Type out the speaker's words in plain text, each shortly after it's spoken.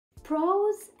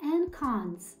Pros and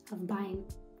cons of buying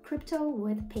crypto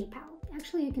with PayPal.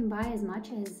 Actually, you can buy as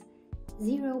much as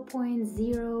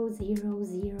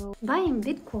 0.000. Buying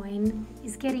Bitcoin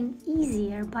is getting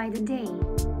easier by the day.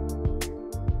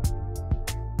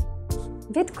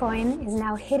 Bitcoin is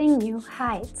now hitting new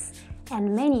heights,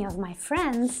 and many of my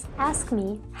friends ask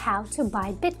me how to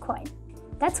buy Bitcoin.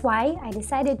 That's why I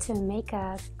decided to make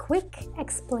a quick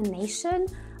explanation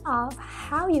of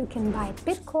how you can buy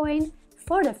Bitcoin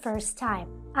for the first time.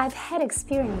 I've had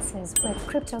experiences with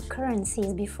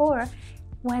cryptocurrencies before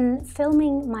when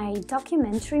filming my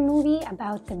documentary movie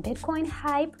about the Bitcoin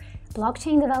hype,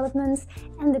 blockchain developments,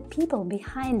 and the people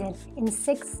behind it in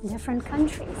 6 different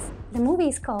countries. The movie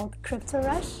is called Crypto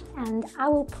Rush, and I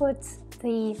will put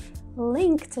the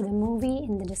link to the movie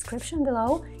in the description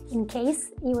below in case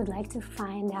you would like to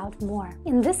find out more.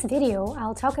 In this video,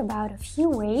 I'll talk about a few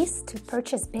ways to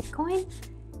purchase Bitcoin,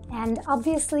 and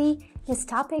obviously this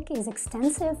topic is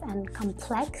extensive and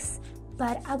complex,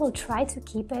 but I will try to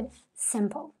keep it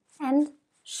simple and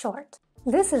short.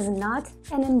 This is not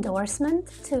an endorsement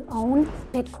to own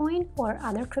Bitcoin or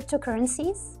other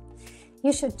cryptocurrencies.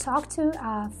 You should talk to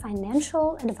a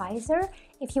financial advisor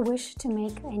if you wish to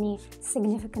make any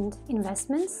significant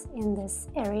investments in this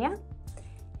area.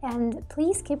 And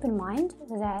please keep in mind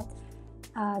that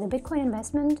the Bitcoin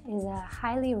investment is a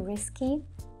highly risky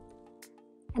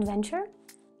adventure.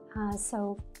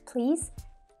 So please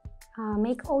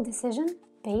make all decisions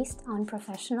based on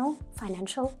professional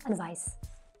financial advice.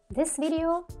 This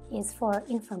video is for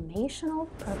informational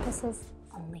purposes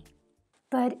only.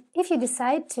 But if you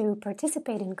decide to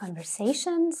participate in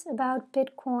conversations about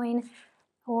Bitcoin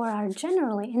or are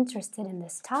generally interested in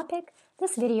this topic,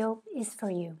 this video is for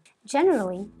you.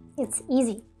 Generally, it's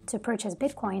easy to purchase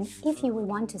Bitcoin if you would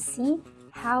want to see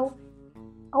how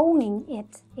owning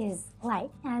it is like.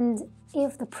 And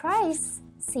if the price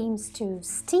seems too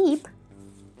steep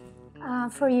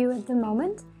for you at the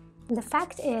moment, the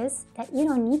fact is that you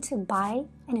don't need to buy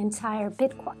an entire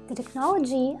Bitcoin. The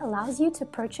technology allows you to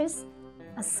purchase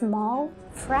a small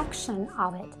fraction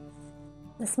of it.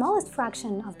 The smallest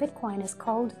fraction of Bitcoin is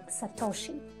called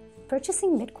Satoshi.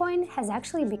 Purchasing Bitcoin has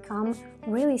actually become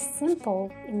really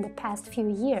simple in the past few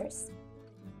years.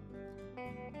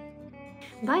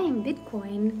 Buying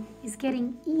Bitcoin is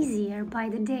getting easier by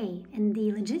the day, and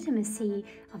the legitimacy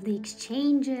of the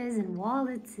exchanges and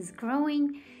wallets is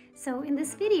growing. So in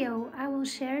this video, I will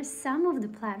share some of the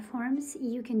platforms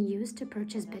you can use to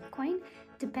purchase Bitcoin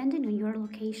depending on your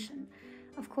location.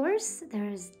 Of course,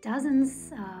 there's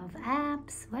dozens of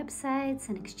apps, websites,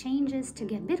 and exchanges to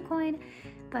get Bitcoin,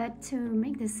 but to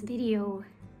make this video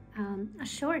a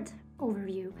short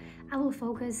overview, I will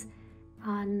focus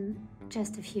on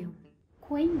just a few.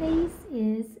 Coinbase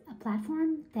is a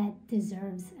platform that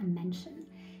deserves a mention.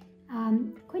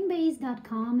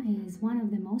 Coinbase.com is one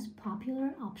of the most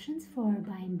popular options for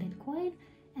buying Bitcoin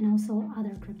and also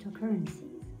other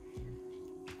cryptocurrencies.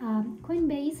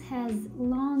 Coinbase has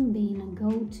long been a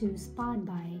go-to spot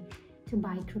to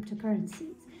buy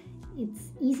cryptocurrencies.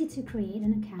 It's easy to create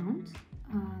an account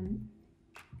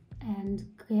and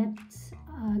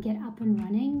get up and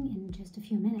running in just a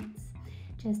few minutes.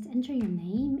 Just enter your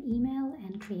name, email,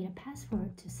 and create a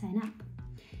password to sign up.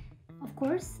 Of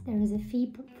course, there is a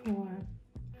fee for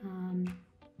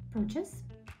purchase,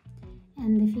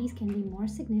 and the fees can be more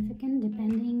significant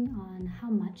depending on how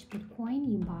much Bitcoin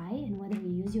you buy and whether you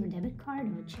use your debit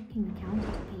card or checking account to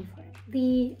pay for it.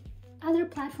 The other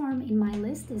platform in my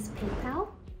list is PayPal,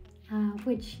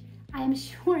 which I am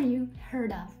sure you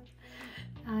heard of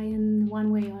in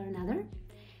one way or another.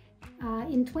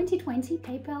 In 2020,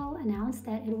 PayPal announced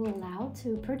that it will allow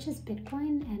to purchase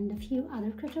Bitcoin and a few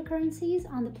other cryptocurrencies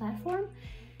on the platform.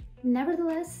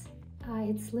 Nevertheless,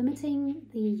 it's limiting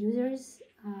the users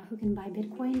who can buy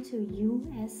Bitcoin to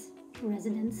US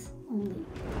residents only.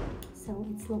 So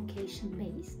it's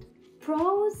location-based.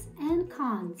 Pros and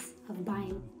cons of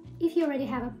buying. If you already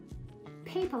have a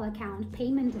PayPal account,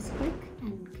 payment is quick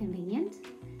and convenient.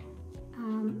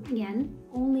 Again,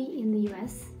 only in the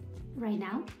US right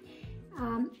now.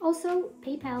 Also,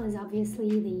 PayPal is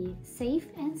obviously the safe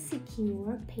and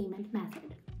secure payment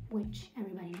method, which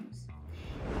everybody knows.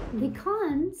 The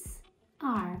cons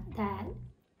are that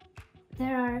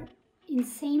there are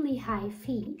insanely high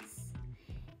fees,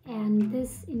 and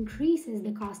this increases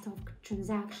the cost of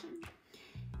transaction.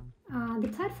 The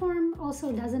platform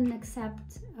also doesn't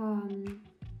accept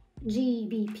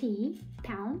GBP,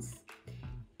 pounds.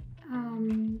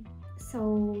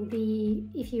 So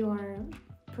if you are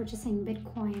purchasing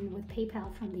Bitcoin with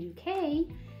PayPal from the UK,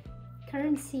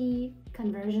 currency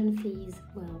conversion fees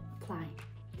will apply.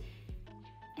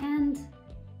 And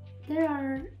there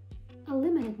are a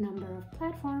limited number of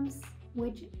platforms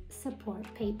which support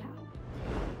PayPal.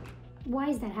 Why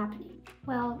is that happening?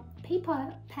 Well,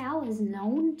 PayPal is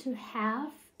known to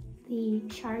have the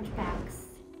chargebacks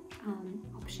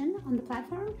option on the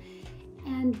platform,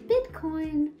 and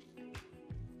Bitcoin,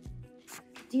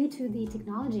 due to the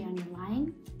technology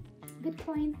underlying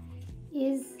Bitcoin,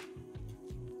 is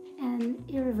an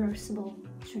irreversible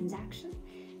transaction.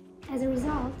 As a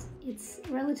result, it's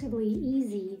relatively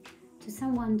easy to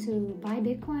someone to buy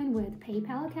Bitcoin with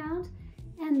PayPal account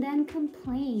and then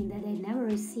complain that they never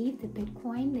received the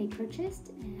Bitcoin they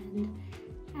purchased and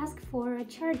ask for a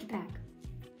chargeback.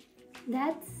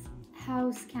 That's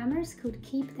how scammers could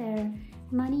keep their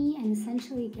money and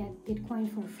essentially get Bitcoin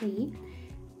for free.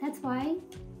 That's why,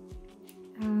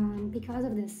 because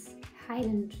of this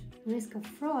heightened risk of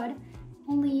fraud,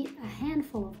 only a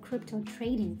handful of crypto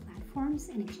trading platforms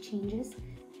and exchanges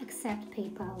accept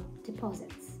PayPal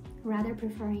deposits, rather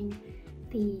preferring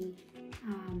the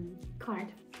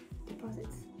card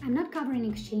deposits. I'm not covering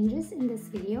exchanges in this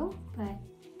video, but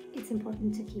it's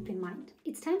important to keep in mind.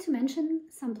 It's time to mention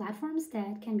some platforms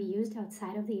that can be used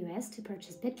outside of the US to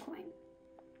purchase Bitcoin,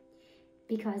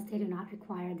 because they do not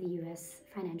require the US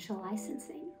financial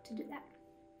licensing to do that.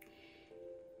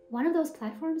 One of those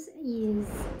platforms is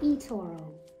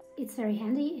eToro. It's very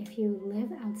handy if you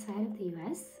live outside of the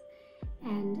US,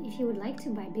 and if you would like to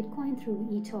buy Bitcoin through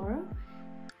eToro,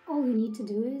 all you need to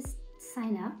do is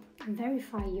sign up,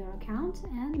 verify your account,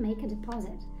 and make a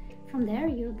deposit. From there,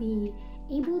 you'll be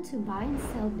able to buy and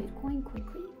sell Bitcoin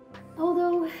quickly.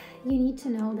 Although you need to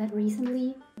know that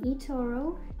recently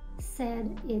eToro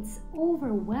said it's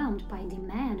overwhelmed by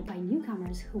demand by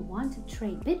newcomers who want to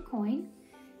trade Bitcoin,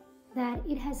 that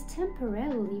it has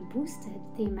temporarily boosted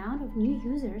the amount of new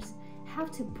users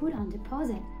have to put on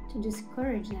deposit to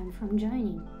discourage them from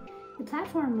joining. The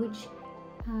platform, which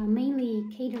mainly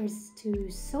caters to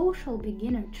social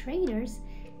beginner traders,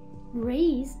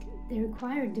 raised the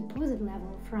required deposit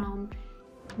level from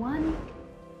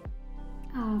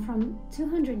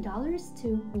 $200 to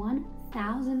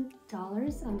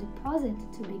 $1,000 of deposit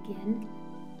to begin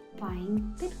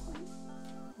buying Bitcoin.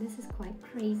 This is quite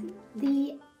crazy.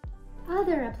 The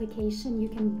other application you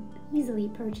can easily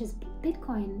purchase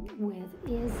Bitcoin with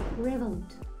is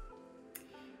Revolut.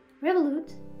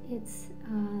 Revolut, it's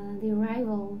the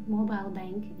rival mobile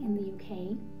bank in the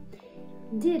UK,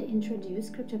 did introduce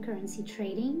cryptocurrency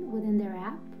trading within their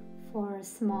app for a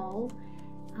small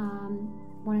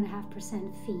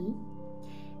 1.5% fee.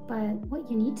 But what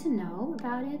you need to know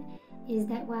about it is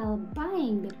that while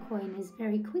buying Bitcoin is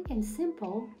very quick and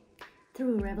simple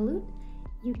through Revolut,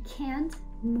 you can't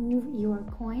move your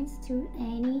coins to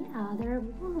any other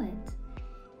wallet.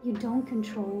 You don't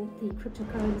control the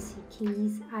cryptocurrency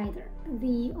keys either.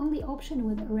 The only option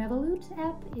with Revolut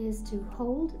app is to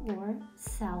hold or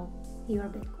sell your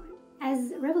Bitcoin.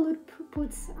 As Revolut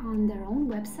puts on their own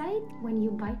website, when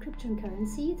you buy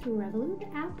cryptocurrency through Revolut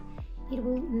app, it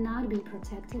will not be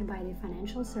protected by the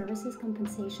Financial Services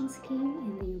Compensation Scheme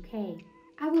in the UK.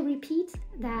 I will repeat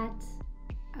that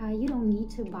you don't need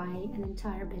to buy an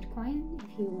entire Bitcoin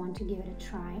if you want to give it a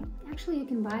try. Actually, you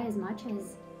can buy as much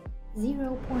as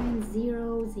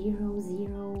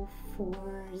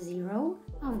 0.00040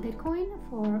 of Bitcoin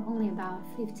for only about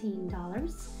 $15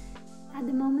 at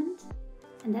the moment,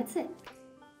 and that's it.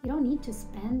 You don't need to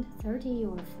spend 30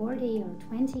 or 40 or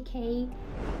 20k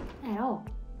at all.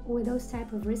 With those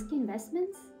type of risky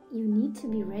investments, you need to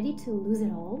be ready to lose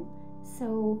it all.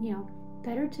 So,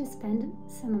 better to spend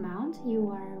some amount you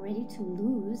are ready to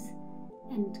lose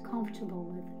and comfortable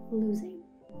with losing.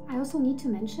 I also need to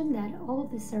mention that all of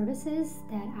the services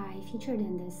that I featured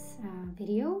in this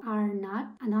video are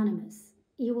not anonymous.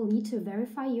 You will need to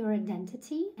verify your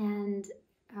identity and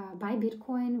buy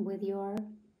Bitcoin with your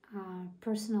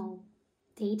personal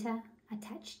data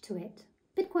attached to it.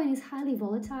 Bitcoin is highly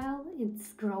volatile,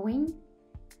 it's growing,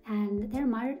 and there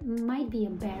might be a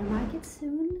bear market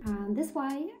soon. That's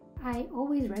why I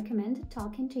always recommend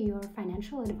talking to your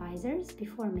financial advisors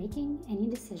before making any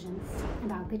decisions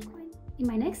about Bitcoin. In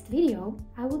my next video,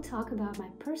 I will talk about my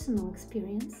personal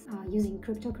experience using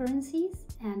cryptocurrencies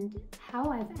and how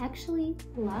I've actually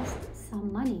lost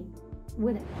some money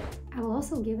with it. I will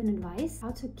also give an advice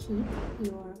how to keep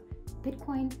your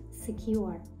Bitcoin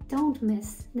secure. Don't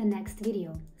miss the next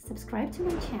video. Subscribe to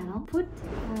my channel, put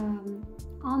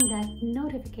on that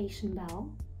notification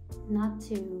bell not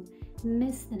to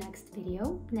miss the next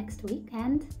video next week,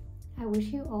 and I wish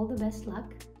you all the best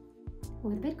luck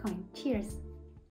with Bitcoin. Cheers!